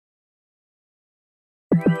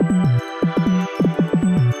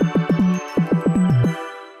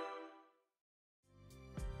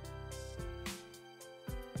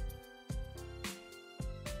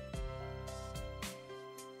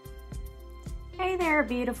there,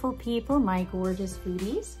 beautiful people, my gorgeous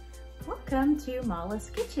foodies. Welcome to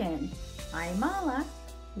Mala's Kitchen. I'm Mala.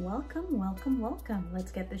 Welcome, welcome, welcome.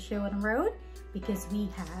 Let's get the show on the road because we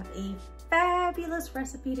have a fabulous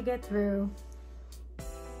recipe to get through.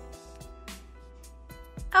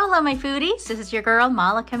 Hello, my foodies. This is your girl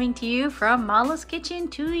Mala coming to you from Mala's Kitchen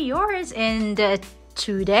to yours. And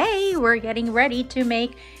today we're getting ready to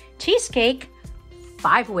make cheesecake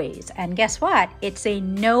 5 ways. And guess what? It's a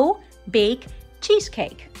no-bake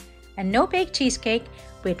cheesecake. A no-bake cheesecake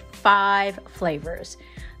with 5 flavors.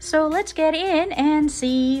 So let's get in and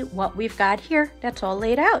see what we've got here that's all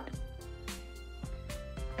laid out.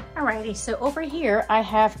 Alrighty, so over here I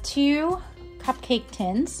have 2 cupcake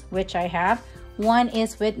tins, which I have. One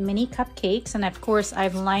is with mini cupcakes, and of course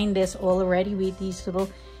I've lined this all already with these little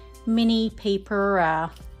mini paper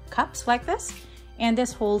cups like this, and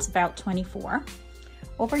this holds about 24.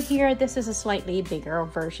 Over here, this is a slightly bigger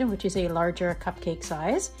version, which is a larger cupcake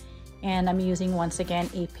size, and I'm using once again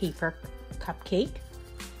a paper cupcake,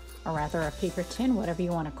 or rather a paper tin, whatever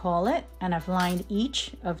you want to call it, and I've lined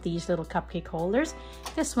each of these little cupcake holders.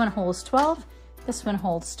 This one holds 12, this one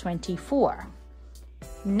holds 24.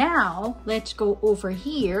 Now let's go over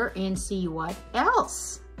here and see what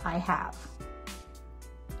else I have.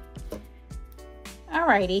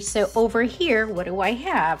 Alrighty, so over here, what do I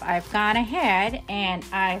have? I've gone ahead and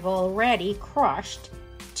I've already crushed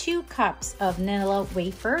 2 cups of Nilla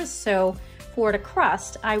wafers. So for the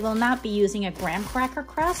crust, I will not be using a graham cracker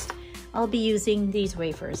crust. I'll be using these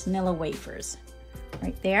wafers, Nilla wafers,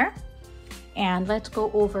 right there. And let's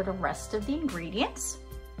go over the rest of the ingredients.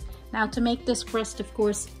 Now to make this crust, of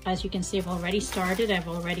course, as you can see, I've already started. I've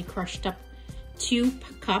already crushed up 2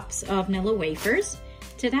 cups of Nilla wafers.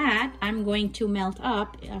 To that, I'm going to melt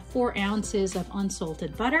up 4 ounces of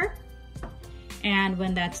unsalted butter. And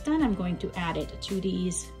when that's done, I'm going to add it to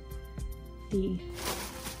the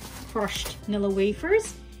crushed Nilla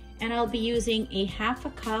wafers. And I'll be using a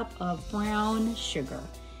 1/2 cup of brown sugar.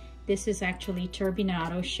 This is actually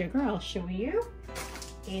turbinado sugar. I'll show you.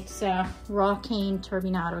 It's raw cane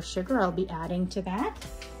turbinado sugar. I'll be adding to that.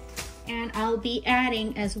 And I'll be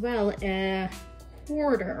adding as well a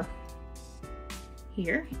quarter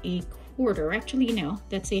here, actually no,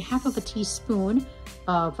 that's a 1/2 teaspoon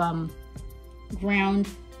of ground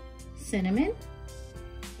cinnamon,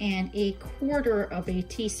 and a 1/4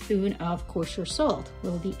 teaspoon of kosher salt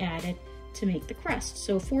will be added to make the crust.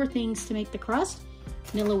 So 4 things to make the crust.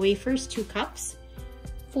 Nilla wafers, 2 cups,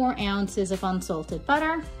 4 ounces of unsalted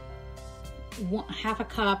butter, 1/2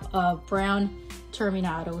 cup of brown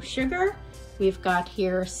turbinado sugar. We've got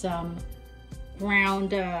here some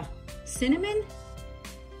ground cinnamon,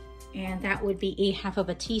 and that would be a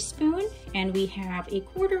 1/2 teaspoon, and we have a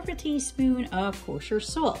 1/4 teaspoon of kosher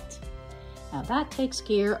salt. Now that takes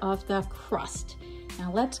care of the crust.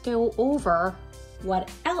 Now let's go over what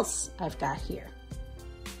else I've got here.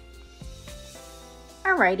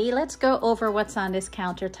 Alrighty, let's go over what's on this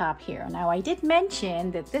countertop here. Now I did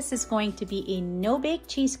mention that this is going to be a no-bake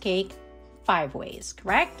cheesecake 5 ways,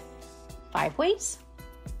 correct? 5 ways?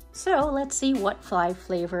 So let's see what 5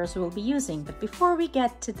 flavors we'll be using. But before we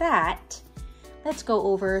get to that, let's go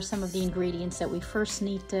over some of the ingredients that we first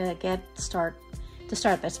need to start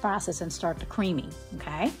this process and start the creaming,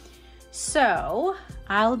 okay? So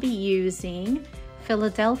I'll be using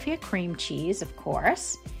Philadelphia cream cheese, of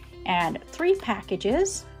course, and 3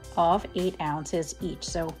 packages of 8 ounces each.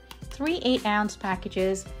 So 3 8-ounce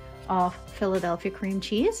packages of Philadelphia cream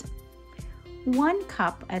cheese. 1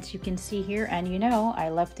 cup, as you can see here, and you know I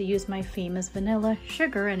love to use my famous vanilla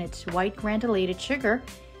sugar, and it's white granulated sugar.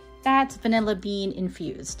 That's vanilla bean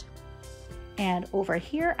infused. And over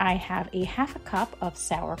here I have a 1/2 cup of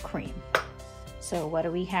sour cream. So what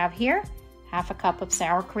do we have here? 1/2 cup of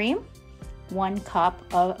sour cream, 1 cup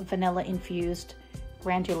of vanilla infused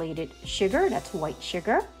granulated sugar, that's white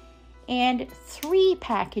sugar, and 3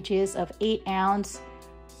 packages of 8-ounce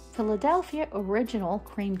Philadelphia original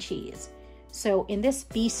cream cheese. So in this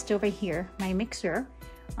beast over here, my mixer,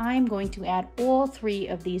 I'm going to add all 3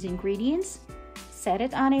 of these ingredients, set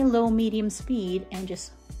it on a low-medium speed, and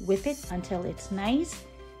just whip it until it's nice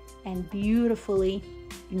and beautifully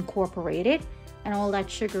incorporated, and all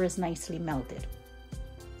that sugar is nicely melted.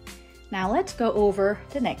 Now let's go over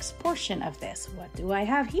the next portion of this. What do I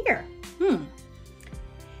have here?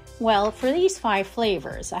 Well, for these 5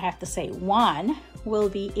 flavors, I have to say 1 will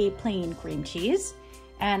be a plain cream cheese,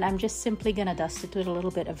 and I'm just simply gonna dust it with a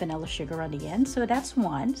little bit of vanilla sugar on the end. So that's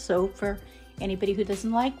 1. So for anybody who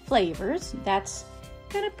doesn't like flavors, that's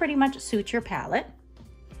gonna pretty much suit your palate.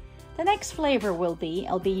 The next flavor will be,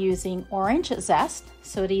 I'll be using orange zest.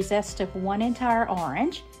 So the zest of 1 entire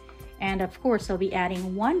orange, And of course, I'll be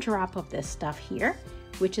adding 1 drop of this stuff here,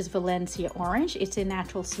 which is Valencia orange. It's a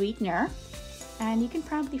natural sweetener. And you can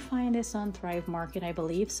probably find this on Thrive Market, I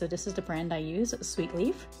believe. So this is the brand I use, Sweet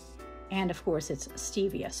Leaf. And of course, it's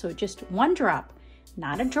stevia. So just 1 drop,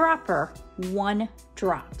 not a dropper, 1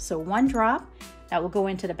 drop. So 1 drop that will go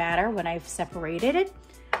into the batter when I've separated it,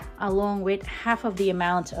 along with half of the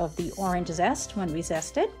amount of the orange zest when we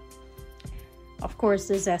zest it. Of course,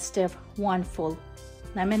 the zest of 1 full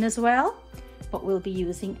lemon as well, but we'll be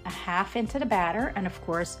using a half into the batter, and of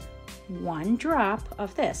course 1 drop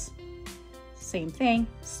of this. Same thing,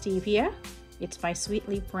 stevia. It's my Sweet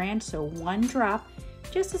Leaf brand, so 1 drop,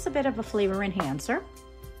 just as a bit of a flavor enhancer.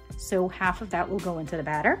 So half of that will go into the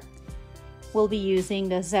batter. We'll be using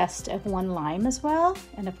the zest of 1 lime as well,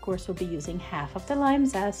 and of course we'll be using half of the lime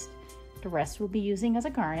zest. The rest we'll be using as a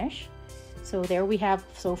garnish. So there we have,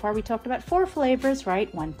 so far we talked about 4 flavors,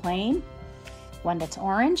 right? 1 plain, 1 that's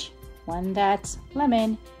orange, 1 that's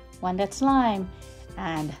lemon, 1 that's lime,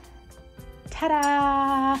 and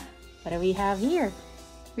ta-da! What do we have here?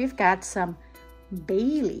 We've got some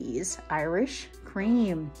Bailey's Irish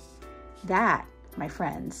Cream. That, my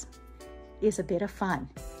friends, is a bit of fun.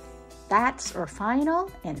 That's our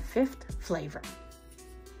final and 5th flavor.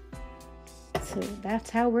 So that's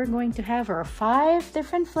how we're going to have our 5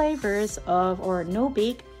 different flavors of our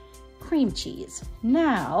NoBake cream cheese.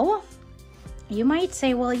 Now, you might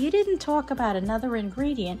say, well, you didn't talk about another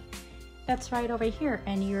ingredient that's right over here,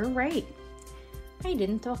 and you're right. I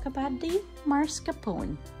didn't talk about the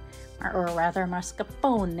mascarpone, or rather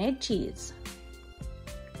mascarpone cheese.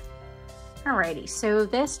 Alrighty, so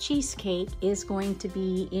this cheesecake is going to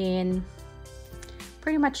be in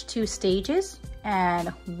pretty much 2 stages, and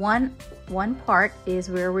one part is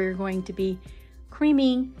where we're going to be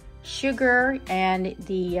creaming sugar and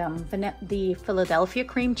the Philadelphia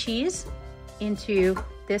cream cheese into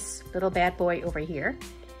this little bad boy over here.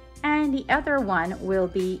 And the other one will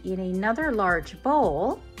be in another large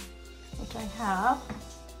bowl, which I have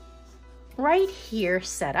right here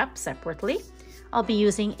set up separately. I'll be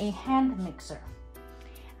using a hand mixer.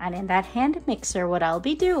 And in that hand mixer, what I'll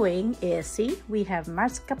be doing is, see, we have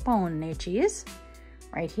mascarpone cheese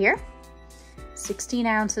right here. 16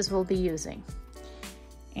 ounces we'll be using.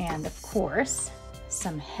 And of course,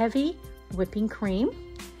 some heavy whipping cream,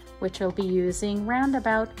 which I'll be using round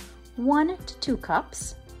about 1 to 2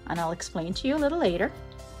 cups. And I'll explain to you a little later.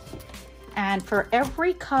 And for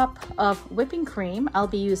every cup of whipping cream, I'll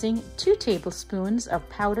be using 2 tablespoons of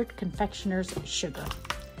powdered confectioners sugar.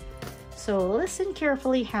 So listen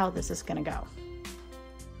carefully how this is gonna go.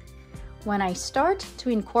 When I start to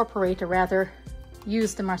incorporate, or rather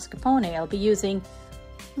use the mascarpone, I'll be using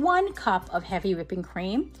 1 cup of heavy whipping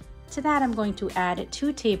cream. To that, I'm going to add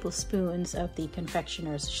 2 tablespoons of the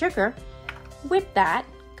confectioner's sugar. Whip that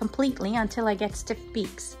completely until I get stiff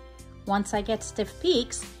peaks. Once I get stiff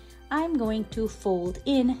peaks, I'm going to fold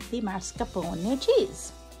in the mascarpone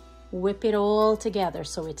cheese. Whip it all together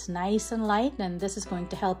so it's nice and light, and this is going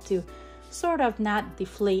to help to sort of not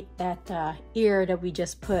deflate that air that we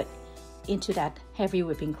just put into that heavy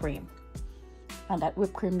whipping cream and that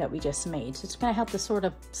whipped cream that we just made. So it's going to help to sort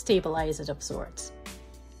of stabilize it of sorts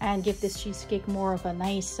and give this cheesecake more of a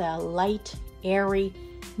nice light, airy,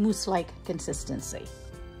 mousse-like consistency.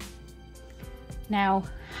 Now,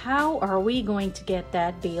 how are we going to get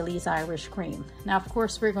that Bailey's Irish Cream? Now, of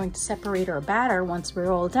course, we're going to separate our batter once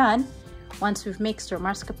we're all done. Once we've mixed our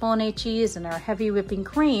mascarpone cheese and our heavy whipping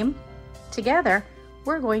cream together,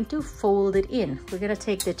 we're going to fold it in. We're going to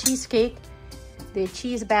take the cheesecake, the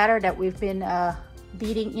cheese batter that we've been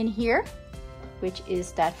beating in here, which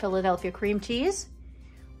is that Philadelphia cream cheese.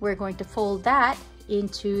 We're going to fold that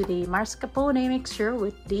into the mascarpone mixture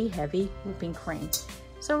with the heavy whipping cream.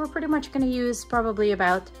 So we're pretty much going to use probably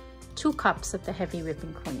about 2 cups of the heavy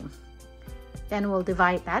whipping cream. Then we'll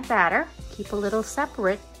divide that batter, keep a little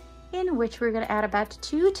separate, in which we're going to add about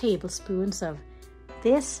 2 tablespoons of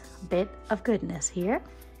this bit of goodness here.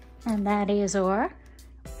 And that is our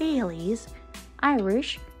Bailey's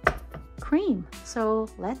Irish Cream. So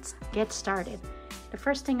let's get started. The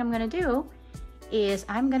first thing I'm going to do is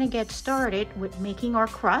I'm going to get started with making our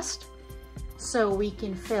crust, so we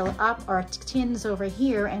can fill up our tins over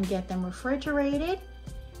here and get them refrigerated,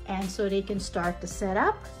 and so they can start to set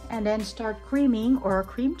up and then start creaming our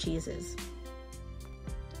cream cheeses.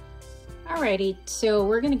 Alrighty, so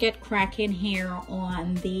we're gonna get cracking here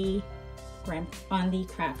on the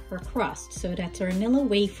crust. So that's our Nilla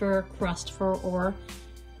wafer crust for our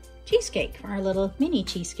cheesecake, our little mini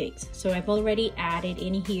cheesecakes. So I've already added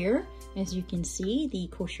in here, as you can see, the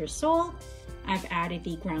kosher salt. I've added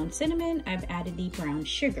the ground cinnamon, I've added the brown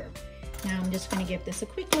sugar. Now I'm just gonna give this a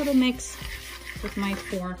quick little mix with my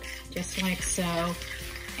fork, just like so.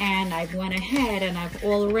 And I went ahead and I've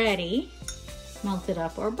already melted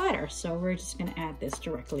up our butter. So we're just gonna add this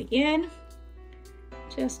directly in,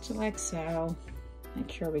 just like so.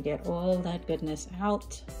 Make sure we get all that goodness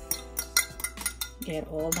out. Get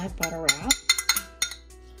all that butter out.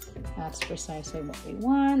 That's precisely what we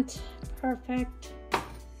want. Perfect.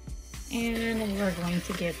 And we're going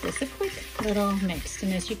to give this a quick little mix.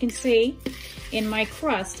 And as you can see, in my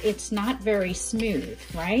crust, it's not very smooth,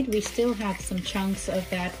 right? We still have some chunks of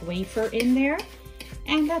that wafer in there.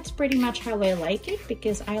 And that's pretty much how I like it,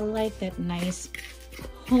 because I like that nice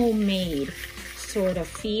homemade sort of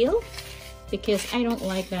feel, because I don't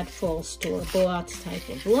like that full store-bought type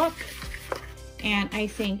of look. And I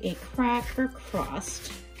think a cracker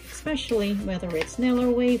crust, especially whether it's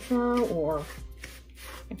Nilla wafer or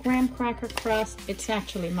a graham cracker crust, it's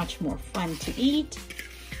actually much more fun to eat,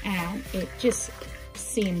 and it just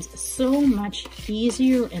seems so much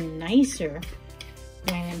easier and nicer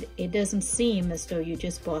when it doesn't seem as though you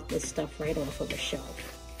just bought this stuff right off of a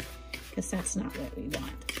shelf, because that's not what we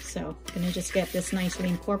want. So I'm gonna just get this nicely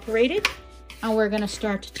incorporated, and we're gonna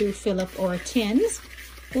start to fill up our tins.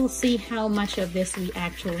 We'll see how much of this we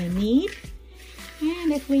actually need,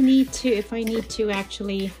 and if I need to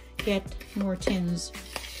actually get more tins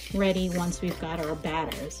ready once we've got our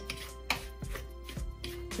batters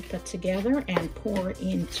to put together and pour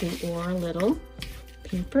into our little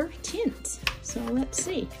paper tins. So let's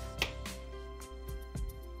see.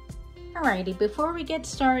 Alrighty, before we get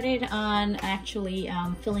started on actually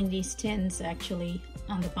filling these tins actually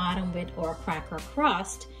on the bottom with our cracker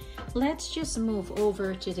crust, let's just move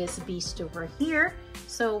over to this beast over here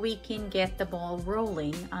so we can get the ball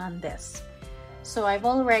rolling on this. So I've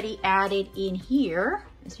already added in here,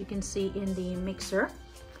 as you can see in the mixer,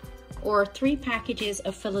 or 3 packages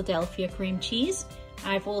of Philadelphia cream cheese.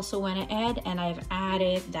 I've also went ahead and I've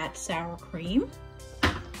added that sour cream.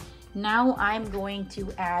 Now I'm going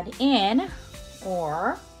to add in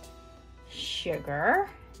our sugar.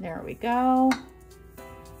 There we go.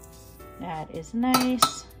 That is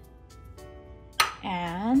nice.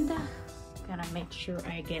 And I'm gonna make sure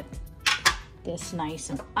I get this nice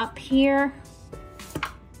and up here.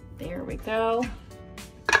 There we go.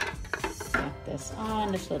 Get this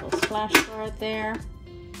on, this little splash guard there.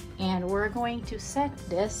 And we're going to set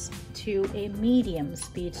this to a medium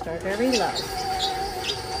speed, start very low.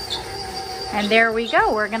 And there we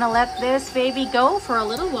go. We're gonna let this baby go for a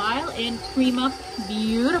little while and cream up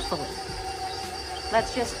beautifully.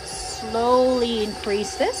 Let's just slowly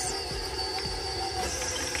increase this.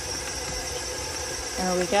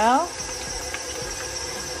 There we go.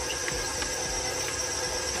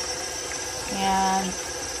 And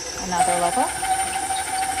another level.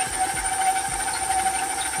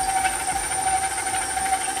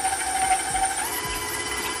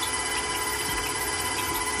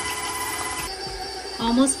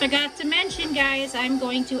 Almost forgot to mention, guys, I'm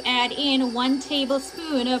going to add in 1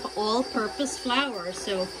 tablespoon of all-purpose flour.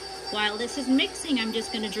 So while this is mixing, I'm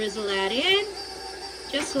just going to drizzle that in,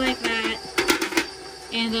 just like that.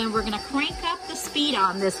 And then we're going to crank up the speed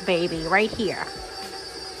on this baby right here.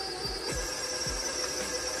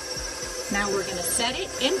 Now we're going to set it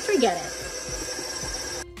and forget it.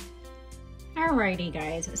 Alrighty,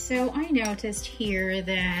 guys. So I noticed here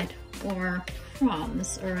that our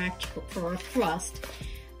crumbs are actually for our crust.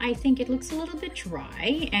 I think it looks a little bit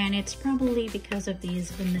dry, and it's probably because of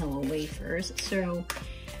these vanilla wafers. So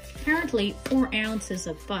apparently 4 ounces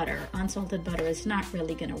of butter, unsalted butter, is not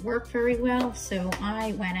really going to work very well. So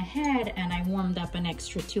I went ahead and I warmed up an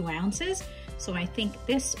extra 2 ounces. So I think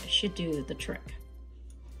this should do the trick.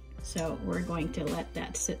 So we're going to let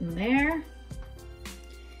that sit in there.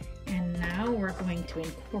 And now we're going to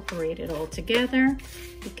incorporate it all together,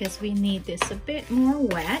 because we need this a bit more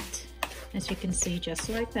wet, as you can see, just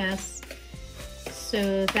like this,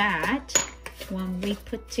 so that when we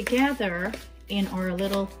put together in our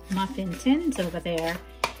little muffin tins over there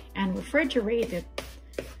and refrigerate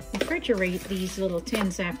these little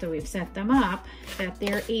tins after we've set them up, that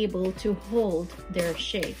they're able to hold their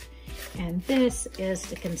shape. And this is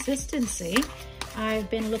the consistency I've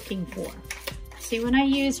been looking for. See, when I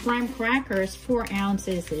use graham crackers, 4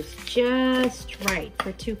 ounces is just right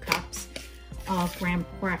for 2 cups of graham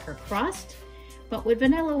cracker crust. But with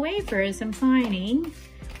vanilla wafers, I'm finding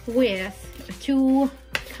with 2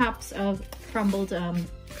 cups of crumbled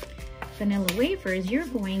vanilla wafers, you're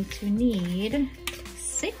going to need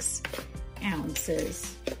 6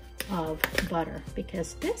 ounces of butter,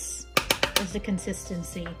 because this is the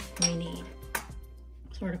consistency we need.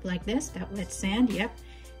 Sort of like this, that wet sand, yep.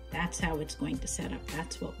 That's how it's going to set up.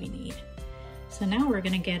 That's what we need. So now we're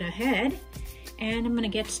gonna get ahead and I'm gonna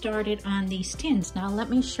get started on these tins. Now let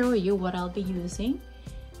me show you what I'll be using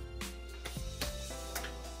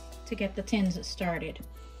to get the tins started.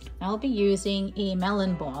 I'll be using a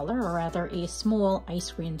melon baller, or rather a small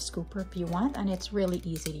ice cream scooper if you want, and it's really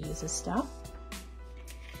easy to use this stuff.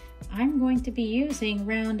 I'm going to be using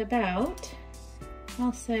round about,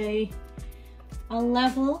 I'll say a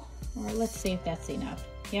level, or let's see if that's enough.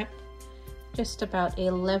 Yep, just about a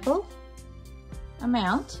level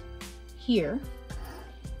amount here.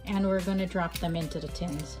 And we're going to drop them into the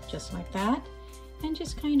tins just like that. And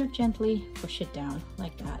just kind of gently push it down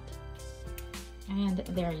like that. And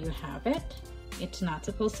there you have it. It's not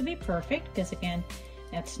supposed to be perfect because again,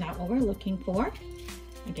 that's not what we're looking for.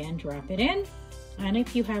 Again, drop it in. And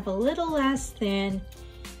if you have a little less than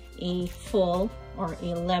a full or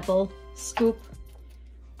a level scoop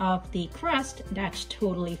of the crust, that's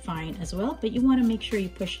totally fine as well. But you want to make sure you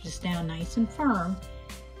push this down nice and firm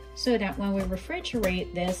so that when we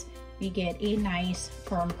refrigerate this, we get a nice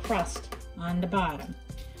firm crust on the bottom.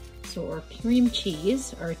 So our cream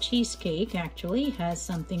cheese, or cheesecake actually, has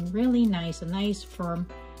something really nice, a nice firm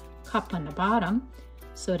cup on the bottom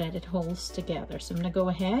so that it holds together. So I'm gonna go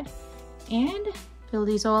ahead and fill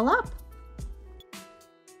these all up.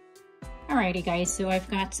 Alrighty guys, so I've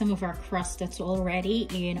got some of our crust that's already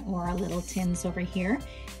in our little tins over here.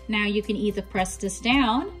 Now you can either press this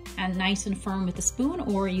down and nice and firm with a spoon,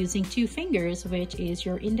 or using 2 fingers, which is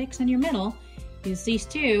your index and your middle, use these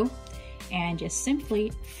two, and just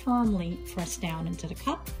simply firmly press down into the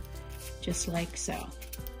cup, just like so.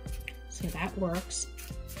 So that works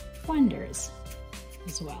wonders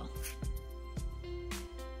as well.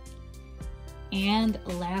 And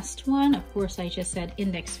last one, of course I just said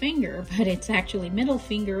index finger, but it's actually middle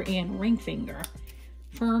finger and ring finger,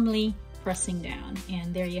 firmly pressing down.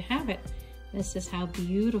 And there you have it. This is how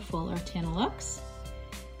beautiful our tin looks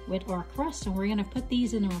with our crust. And we're gonna put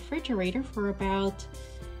these in the refrigerator for about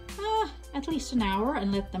at least an hour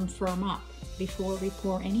and let them firm up before we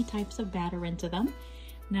pour any types of batter into them.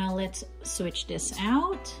 Now let's switch this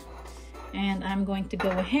out. And I'm going to go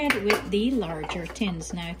ahead with the larger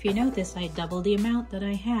tins. Now, if you notice, I doubled the amount that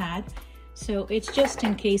I had. So it's just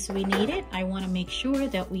in case we need it. I want to make sure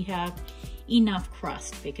that we have enough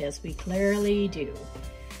crust because we clearly do.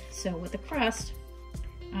 So with the crust,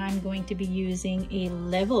 I'm going to be using a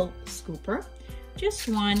level scooper, just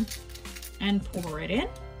one, and pour it in.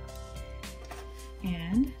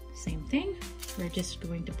 And same thing, we're just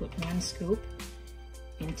going to put 1 scoop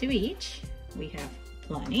into each. We have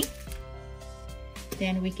plenty.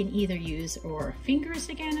 Then we can either use our fingers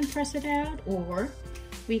again and press it out, or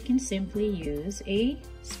we can simply use a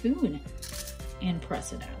spoon and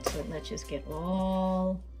press it out. So let's just get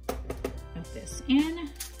all of this in.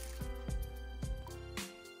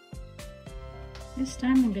 This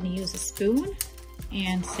time I'm going to use a spoon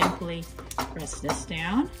and simply press this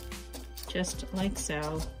down, just like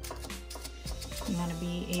so. You want to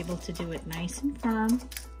be able to do it nice and firm.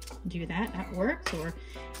 Do that works, or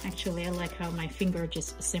actually I like how my finger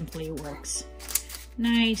just simply works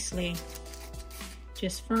nicely.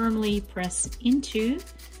 Just firmly press into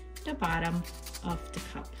the bottom of the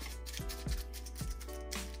cup.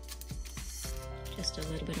 Just a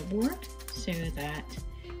little bit of work so that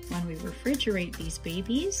when we refrigerate these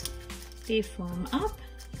babies, they form up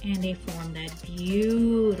and they form that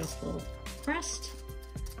beautiful crust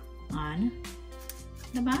on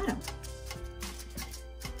the bottom.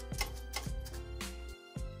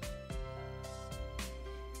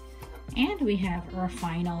 And we have our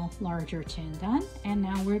final larger tin done. And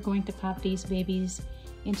now we're going to pop these babies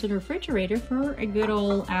into the refrigerator for a good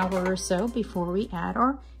old hour or so before we add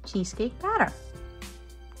our cheesecake batter.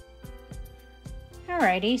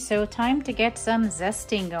 Alrighty, so time to get some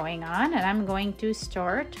zesting going on, and I'm going to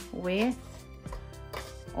start with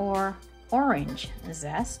our orange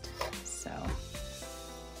zest. So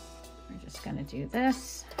we're just gonna do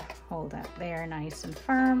this, hold that there nice and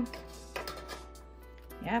firm.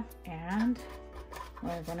 Yep, and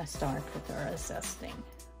we're gonna start with our zesting.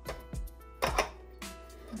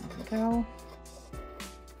 There we go.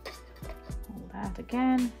 Hold that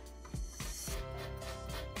again.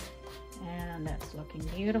 And that's looking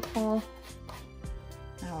beautiful.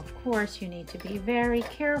 Now, of course, you need to be very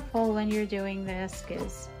careful when you're doing this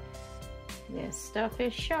because this stuff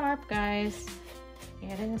is sharp, guys.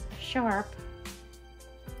 It is sharp.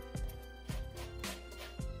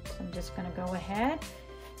 So I'm just gonna go ahead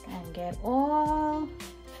and get all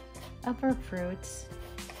of our fruits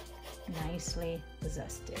nicely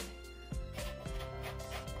zested.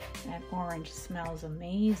 That orange smells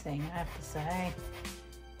amazing, I have to say.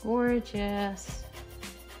 Gorgeous.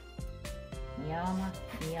 Yum,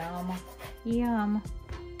 yum, yum.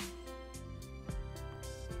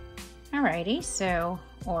 Alrighty, so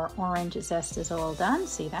our orange zest is all done.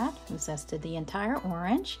 See that? We zested the entire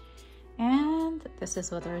orange. And this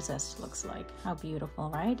is what our zest looks like. How beautiful,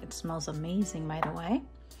 right? It smells amazing, by the way.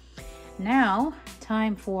 Now,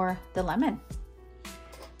 time for the lemon.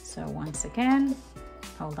 So once again,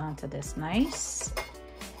 hold on to this nice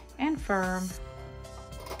and firm.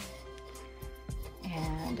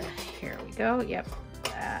 And here we go. Yep,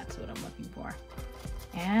 that's what I'm looking for.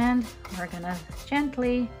 And we're gonna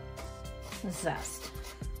gently zest.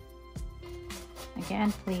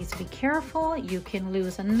 Again, please be careful. You can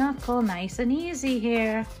lose a knuckle nice and easy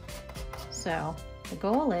here. So the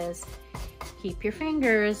goal is keep your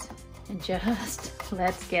fingers and just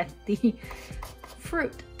let's get the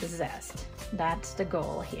fruit zest. That's the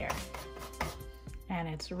goal here. And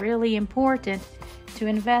it's really important to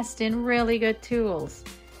invest in really good tools.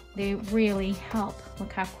 They really help.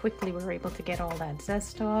 Look how quickly we're able to get all that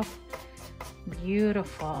zest off.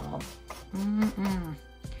 Beautiful.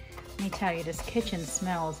 Let me tell you, this kitchen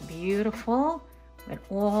smells beautiful with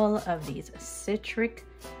all of these citric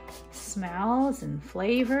smells and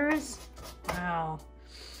flavors. Wow,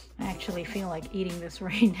 I actually feel like eating this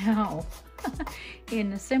right now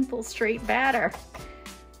in a simple straight batter.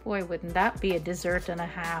 Boy, wouldn't that be a dessert and a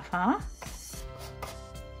half, huh?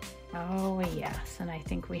 Oh yes, and I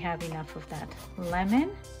think we have enough of that lemon.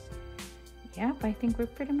 Yep, I think we're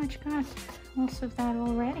pretty much got most of that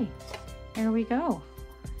already. There we go.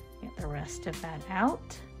 Get the rest of that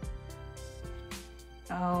out.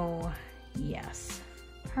 Oh yes,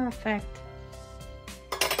 perfect.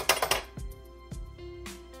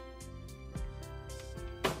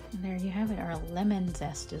 And there you have it, our lemon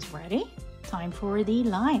zest is ready. Time for the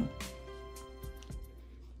lime.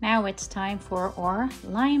 Now it's time for our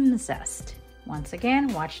lime zest. Once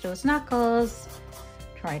again, watch those knuckles.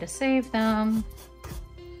 Try to save them.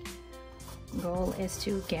 Goal is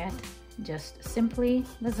to get just simply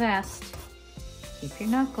the zest. Keep your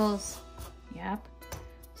knuckles. Yep.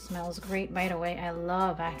 Smells great, by the way. I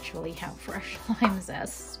love actually how fresh lime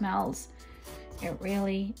zest smells. It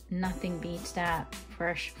really, nothing beats that.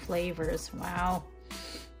 Fresh flavors. Wow.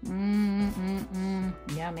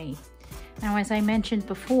 Yummy. Now, as I mentioned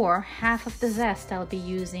before, half of the zest I'll be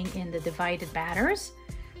using in the divided batters,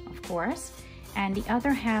 of course, and the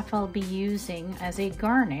other half I'll be using as a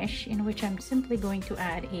garnish, in which I'm simply going to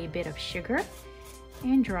add a bit of sugar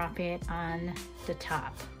and drop it on the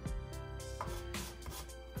top.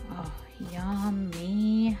 Oh,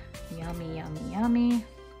 yummy, yummy, yummy, yummy.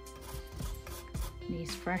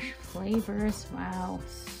 These fresh flavors, wow,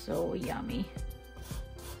 so yummy.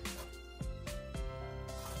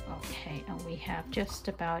 Okay, and we have just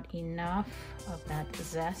about enough of that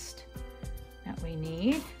zest that we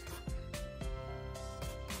need.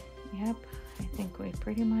 Yep, I think we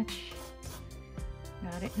pretty much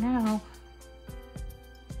got it now.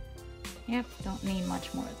 Yep, don't need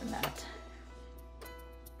much more than that.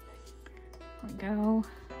 There we go.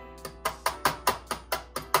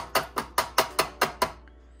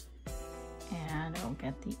 And I'll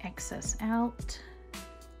get the excess out.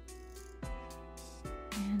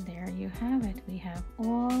 And there you have it. We have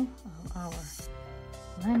all of our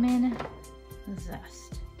lemon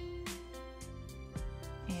zest.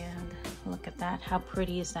 And look at that. How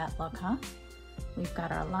pretty is that look, huh? We've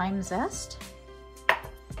got our lime zest.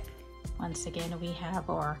 Once again, we have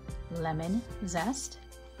our lemon zest.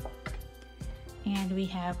 And we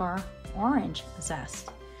have our orange zest.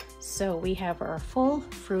 So we have our full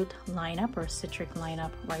fruit lineup or citric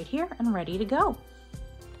lineup right here and ready to go.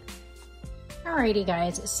 Alrighty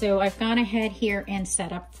guys, so I've gone ahead here and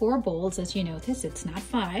set up 4 bowls. As you notice, it's not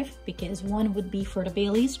 5 because one would be for the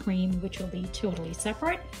Bailey's cream, which will be totally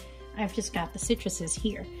separate. I've just got the citruses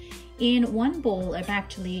here. In one bowl, I've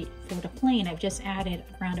actually, for the plain, I've just added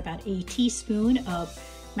around about a teaspoon of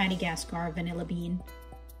Madagascar vanilla bean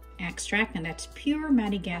extract, and that's pure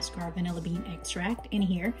Madagascar vanilla bean extract in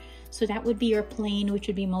here. So that would be your plain, which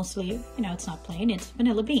would be mostly, you know, it's not plain, it's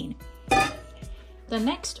vanilla bean. The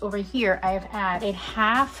next over here, I've added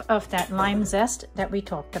half of that lime zest that we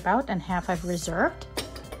talked about and half I've reserved.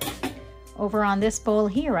 Over on this bowl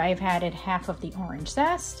here, I've added half of the orange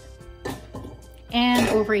zest. And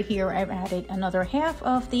over here, I've added another half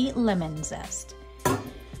of the lemon zest.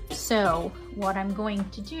 So what I'm going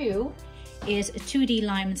to do is to the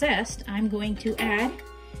lime zest, I'm going to add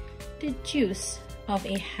the juice of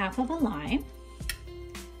a half of a lime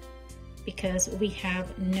because we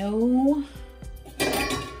have no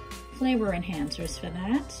flavor enhancers for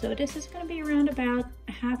that. So this is going to be around about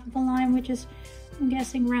half of a lime, which is I'm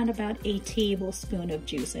guessing around about a tablespoon of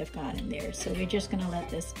juice I've got in there. So we're just gonna let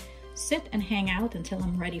this sit and hang out until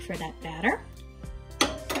I'm ready for that batter.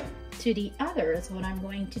 To the others, what I'm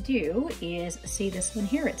going to do is, see this one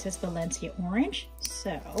here, it says Valencia Orange.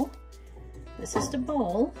 So this is the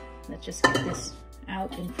bowl. Let's just get this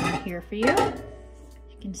out in front here for you.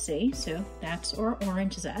 You can see, so that's our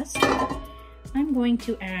orange zest. I'm going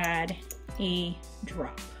to add a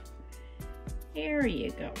drop. There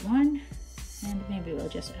you go, one, and maybe we'll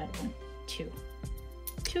just add one,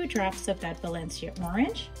 two drops of that Valencia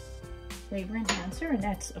Orange flavor enhancer, and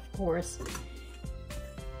that's of course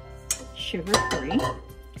sugar-free.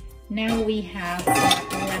 Now we have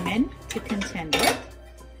lemon to contend with.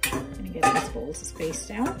 I'm gonna get these bowls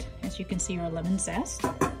spaced out. As you can see, our lemon zest.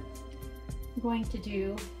 I'm going to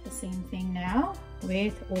do the same thing now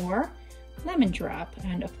with our lemon drop,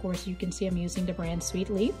 and of course you can see I'm using the brand Sweet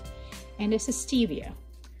Leaf, and this is stevia.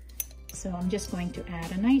 So I'm just going to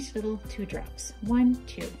add a nice little 2 drops. 1,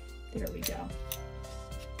 2. There we go.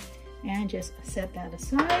 And just set that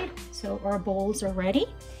aside. So our bowls are ready.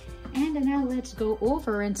 And now let's go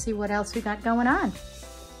over and see what else we got going on.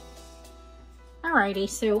 Alrighty,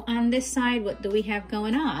 so on this side, what do we have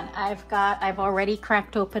going on? I've already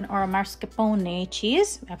cracked open our mascarpone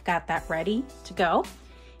cheese. I've got that ready to go.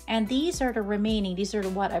 And these are the remaining, these are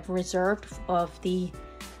what I've reserved of the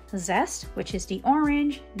zest, which is the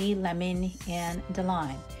orange, the lemon, and the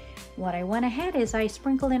lime. What I went ahead is I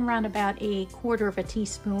sprinkled in around about 1/4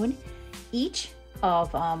 teaspoon each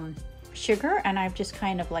of sugar, and I've just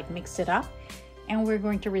kind of like mixed it up, and we're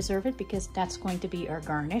going to reserve it because that's going to be our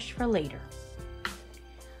garnish for later.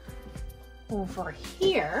 Over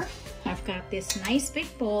here, I've got this nice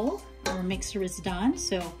big bowl. Our mixer is done.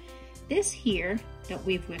 So this here that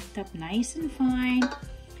we've whipped up nice and fine,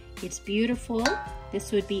 it's beautiful.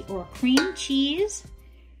 This would be our cream cheese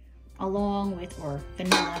along with our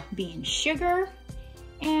vanilla bean sugar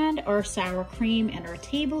and our sour cream and our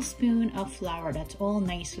tablespoon of flour. That's all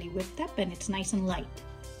nicely whipped up and it's nice and light.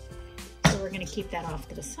 So we're gonna keep that off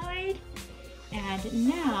to the side. And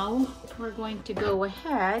now we're going to go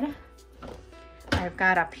ahead. I've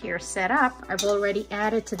got up here set up. I've already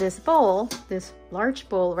added to this bowl, this large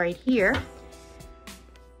bowl right here,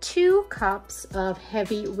 2 cups of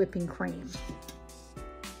heavy whipping cream.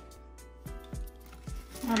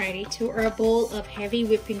 Alrighty, to our bowl of heavy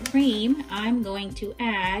whipping cream, I'm going to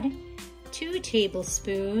add 2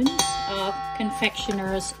 tablespoons of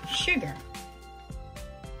confectioners sugar.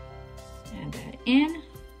 Add that in.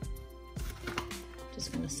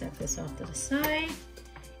 Just gonna set this off to the side.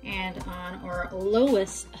 And on our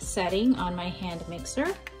lowest setting on my hand mixer,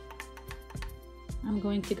 I'm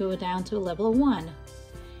going to go down to level 1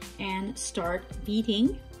 and start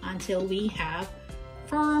beating until we have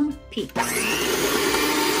firm peaks.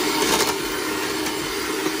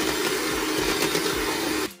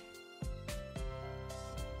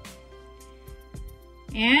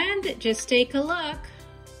 And just take a look.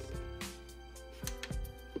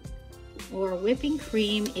 Our whipping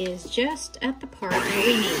cream is just at the part where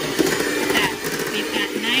we need it. Look at that. We've got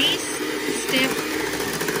nice, stiff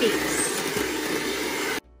peaks.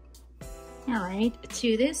 All right,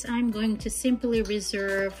 to this, I'm going to simply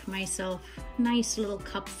reserve myself a nice little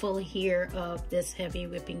cupful here of this heavy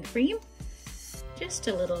whipping cream. Just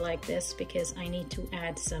a little like this because I need to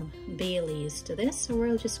add some Bailey's to this. So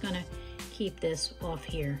we're just gonna keep this off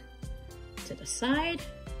here to the side,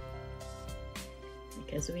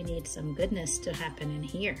 because we need some goodness to happen in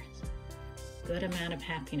here. Good amount of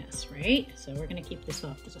happiness, right? So we're gonna keep this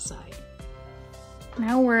off to the side.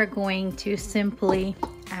 Now we're going to simply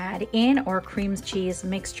add in our cream cheese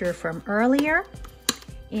mixture from earlier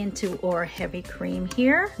into our heavy cream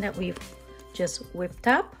here that we've just whipped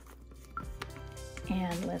up.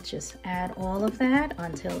 And let's just add all of that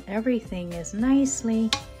until everything is nicely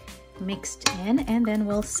mixed in, and then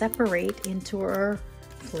we'll separate into our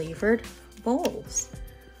flavored bowls.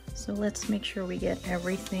 So let's make sure we get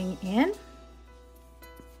everything in.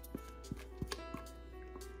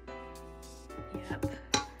 Yep.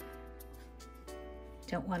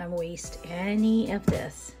 Don't want to waste any of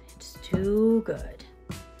this. It's too good.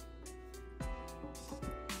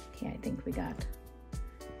 Okay, I think we got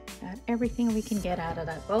everything we can get out of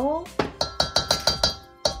that bowl.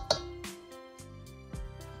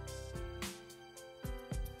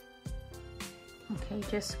 Okay,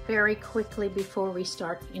 just very quickly before we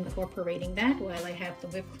start incorporating that, while I have the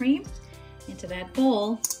whipped cream into that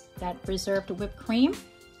bowl, that reserved whipped cream,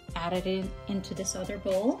 added it into this other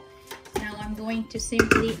bowl. Now I'm going to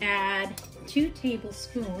simply add 2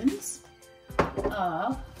 tablespoons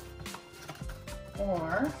of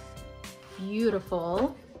our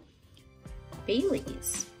beautiful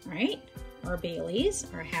Bailey's, right? Our Bailey's,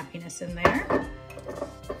 our happiness in there.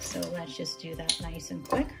 So let's just do that nice and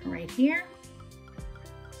quick right here.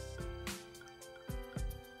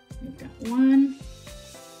 We've got one.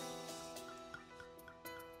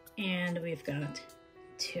 And we've got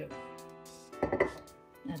two.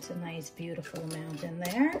 That's a nice, beautiful amount in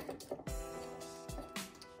there.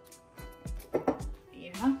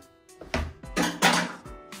 Yeah.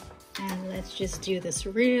 And let's just do this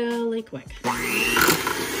really quick.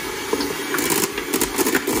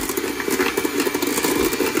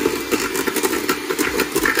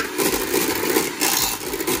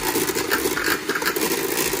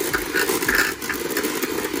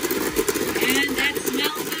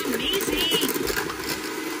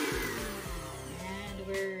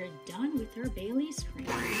 Bailey's cream.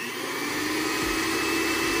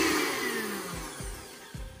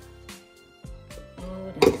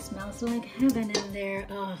 Oh, that smells like heaven in there.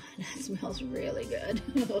 Oh, that smells really good.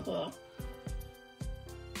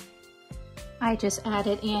 I just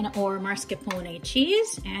added in our mascarpone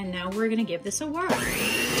cheese, and now we're gonna give this a whirl.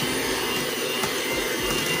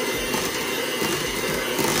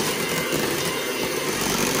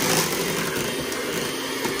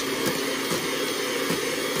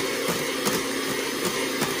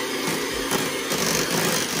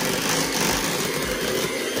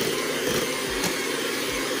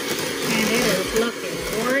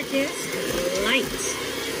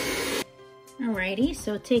 Alrighty,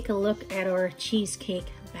 so take a look at our cheesecake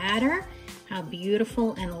batter. How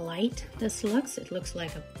beautiful and light this looks. It looks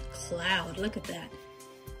like a cloud. Look at that.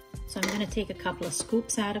 So I'm going to take a couple of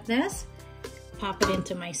scoops out of this, pop it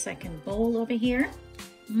into my second bowl over here.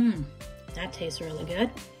 That tastes really good.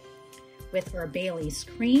 With our Bailey's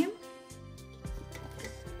cream.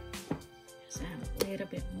 Just add a little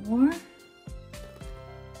bit more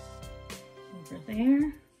over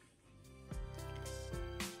there.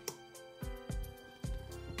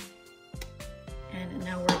 And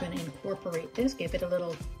now we're going to incorporate this, give it a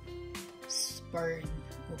little spurn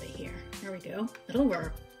over here. There we go. It'll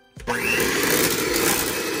work. Oh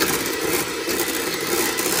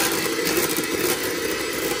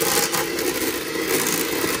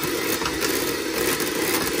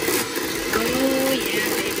yeah,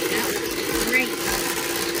 baby, that looks great.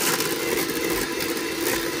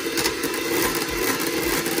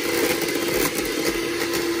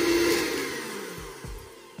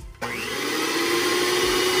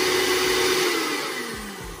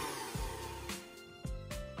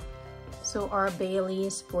 So our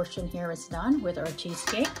Bailey's portion here is done with our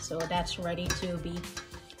cheesecake. So that's ready to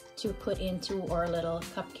put into our little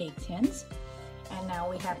cupcake tins. And now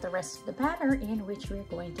we have the rest of the batter in which we're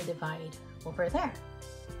going to divide over there.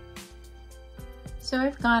 So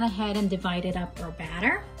I've gone ahead and divided up our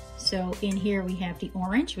batter. So in here we have the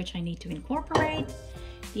orange, which I need to incorporate,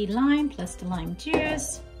 the lime plus the lime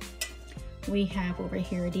juice. We have over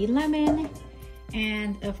here the lemon,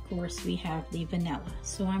 and of course we have the vanilla.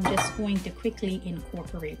 So I'm just going to quickly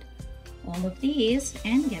incorporate all of these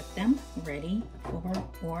and get them ready for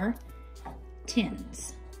our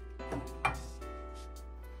tins.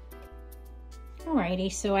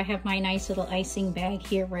 Alrighty, so I have my nice little icing bag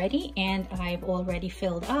here ready, and I've already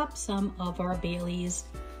filled up some of our Bailey's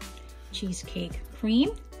cheesecake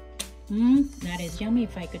cream. That is yummy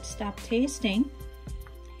if I could stop tasting.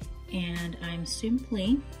 And I'm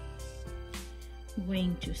simply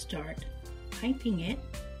going to start piping it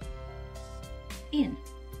in.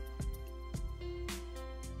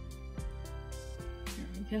 There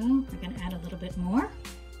we go. We're going to add a little bit more.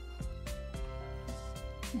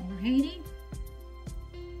 Alrighty.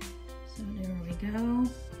 So there we go.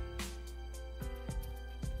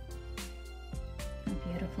 How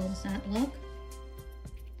beautiful does that look?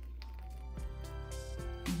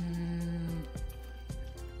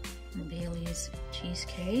 Our Bailey's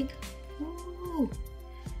cheesecake. Ooh,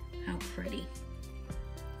 how pretty.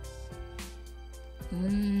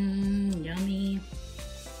 Yummy.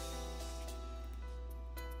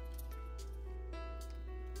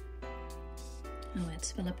 Now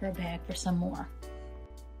let's fill up our bag for some more.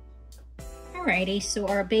 Alrighty, so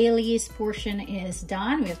our Bailey's portion is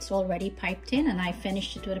done. It's already piped in, and I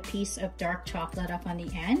finished it with a piece of dark chocolate up on the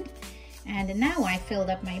end. And now I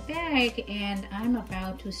filled up my bag, and I'm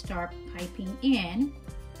about to start piping in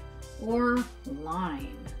our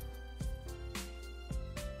lime.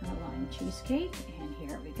 A lime cheesecake, and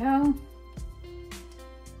here we go.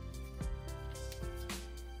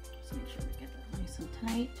 Just make sure we get that nice and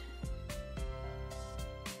tight.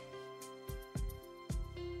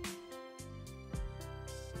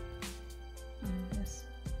 And this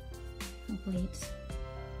completes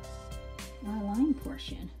our lime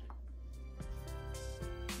portion.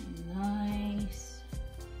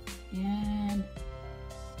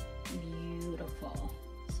 Beautiful.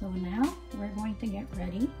 So now we're going to get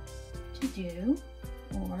ready to do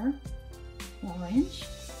our orange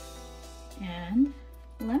and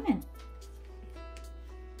lemon.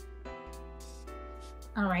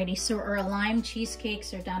 Alrighty, so our lime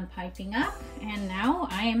cheesecakes are done piping up, and now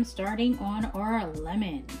I am starting on our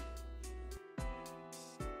lemon.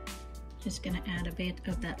 Just gonna add a bit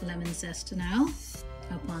of that lemon zest now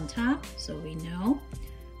up on top, so we know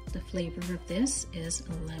the flavor of this is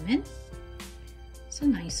lemon. It's a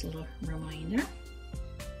nice little reminder.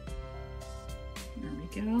 There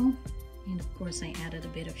we go. And of course I added a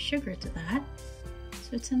bit of sugar to that, so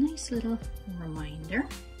it's a nice little reminder.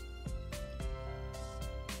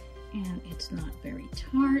 And it's not very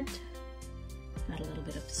tart. Got a little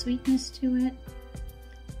bit of sweetness to it.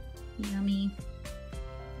 Yummy.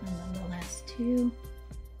 And then the last two.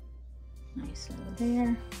 Nice little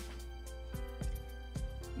there.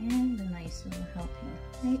 And a nice little helping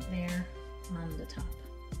right there on the top.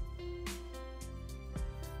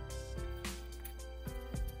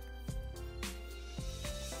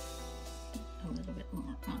 A little bit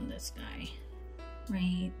more on this guy.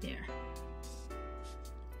 Right there.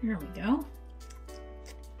 There we go.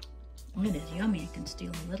 Oh, it is yummy. I can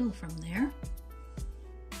steal a little from there.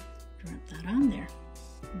 Drop that on there.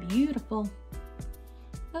 Beautiful.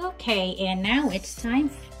 Okay, and now it's time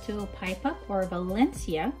to pipe up our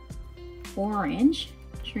Valencia orange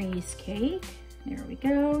cheesecake. There we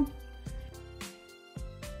go.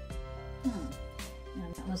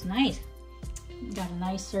 And that was nice. Got a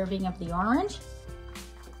nice serving of the orange.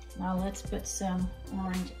 Now let's put some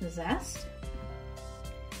orange zest.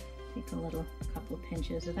 Take a couple of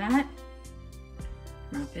pinches of that.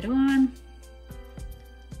 Drop it on.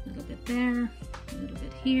 A little bit there, a little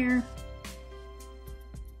bit here.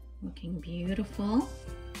 Looking beautiful.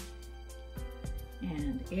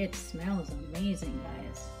 And it smells amazing,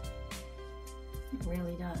 guys. It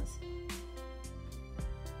really does.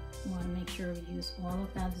 You want to make sure we use all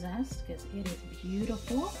of that zest because it is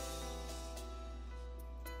beautiful.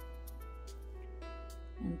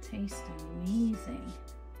 And tastes amazing.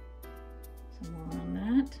 Some more on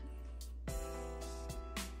that.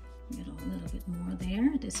 Get a little bit more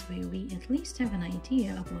there. This way we at least have an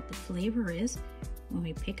idea of what the flavor is when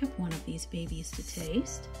we pick up one of these babies to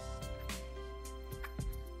taste.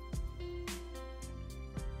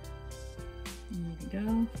 There we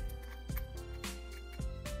go.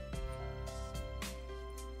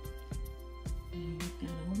 And we've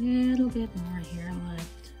got a little bit more here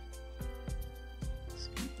left. Let's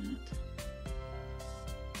get that.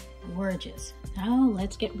 Gorgeous. Now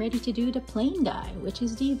let's get ready to do the plain guy, which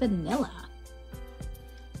is the vanilla.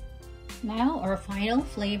 Now our final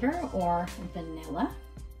flavor, or vanilla.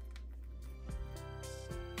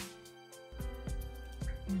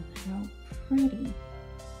 And how pretty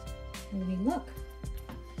will we look.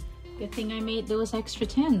 Good thing I made those extra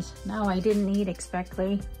tins. Now I didn't need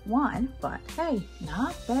exactly one, but hey,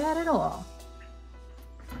 not bad at all.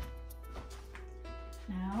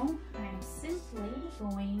 Now I'm simply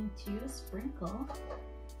going to sprinkle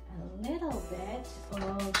a little bit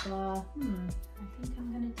of, I think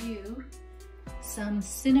I'm gonna do some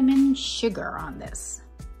cinnamon sugar on this.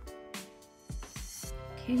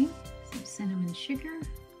 Okay, some cinnamon sugar.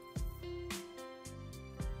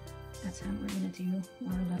 That's how we're gonna do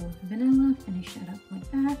our little vanilla. Finish that up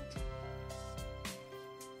like that.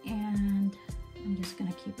 And I'm just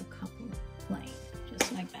gonna keep a couple plain,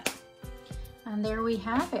 just like that. And there we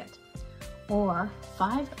have it, or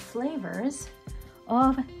 5 flavors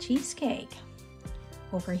of cheesecake.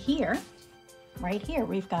 Over here, right here,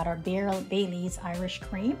 we've got our Bailey's Irish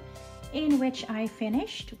Cream, in which I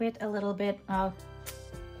finished with a little bit of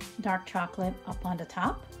dark chocolate up on the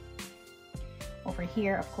top. Over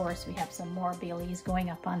here, of course, we have some more Bailey's going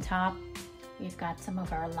up on top. We've got some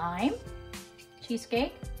of our lime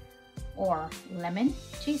cheesecake or lemon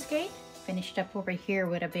cheesecake, finished up over here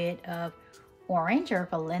with a bit of orange or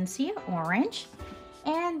Valencia orange,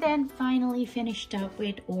 and then finally finished up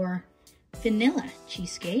with our vanilla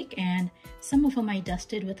cheesecake, and some of them I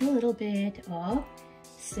dusted with a little bit of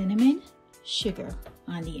cinnamon sugar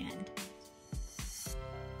on the end.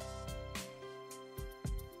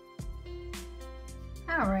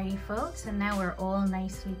 Alrighty folks, and now we're all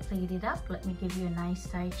nicely plated up. Let me give you a nice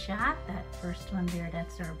tight shot. That first one there,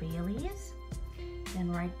 that's our Bailey's.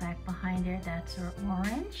 Then right back behind there, that's our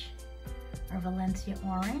orange, our Valencia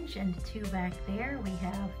orange, and the 2 back there, we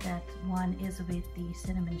have that one is with the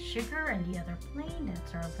cinnamon sugar and the other plain,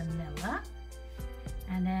 that's our vanilla.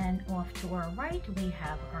 And then off to our right, we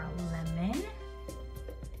have our lemon.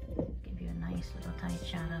 Give you a nice little tight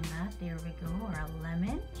shot on that. There we go, our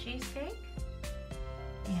lemon cheesecake.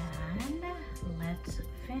 And let's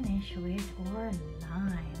finish with our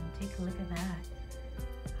lime. Take a look at that.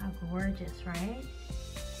 How gorgeous, right?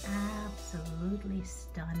 Absolutely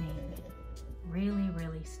stunning. Really,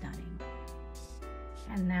 really stunning.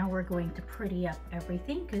 And now we're going to pretty up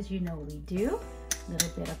everything, because you know we do. A little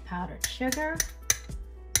bit of powdered sugar.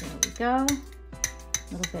 There we go.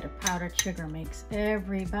 A little bit of powdered sugar makes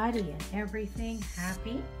everybody and everything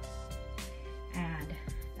happy. And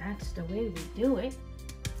that's the way we do it.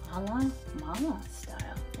 Mala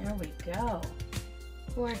style. There we go.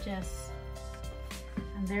 Gorgeous.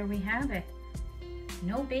 And there we have it.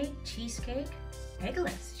 NoBake cheesecake,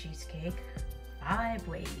 eggless cheesecake, 5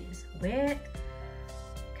 ways with,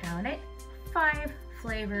 count it, 5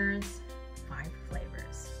 flavors, 5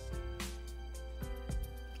 flavors.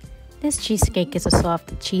 This cheesecake is a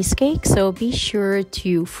soft cheesecake, so be sure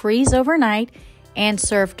to freeze overnight and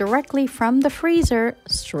serve directly from the freezer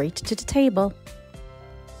straight to the table.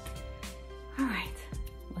 All right,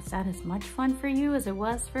 was that as much fun for you as it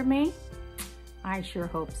was for me? I sure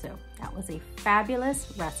hope so. That was a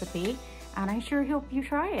fabulous recipe, and I sure hope you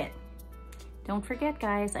try it. Don't forget,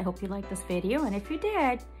 guys, I hope you liked this video, and if you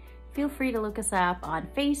did, feel free to look us up on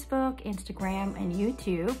Facebook, Instagram, and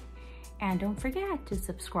YouTube. And don't forget to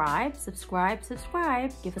subscribe.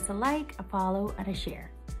 Give us a like, a follow, and a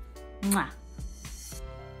share. Mwah.